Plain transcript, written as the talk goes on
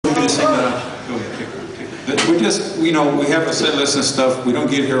sing that? Go ahead. We just, you know, we have a set list and stuff. We don't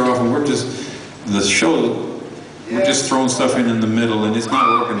get here often. We're just, the show, we're just throwing stuff in the middle, and it's not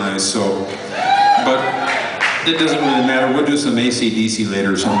organized, so. But it doesn't really matter. We'll do some AC/DC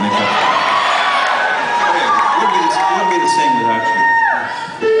later or something like that. Okay, we'll be the same without you.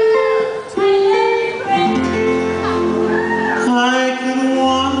 I could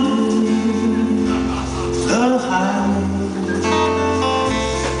wander the highway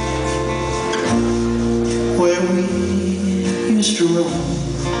where we used to roam,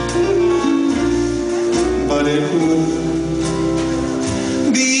 but it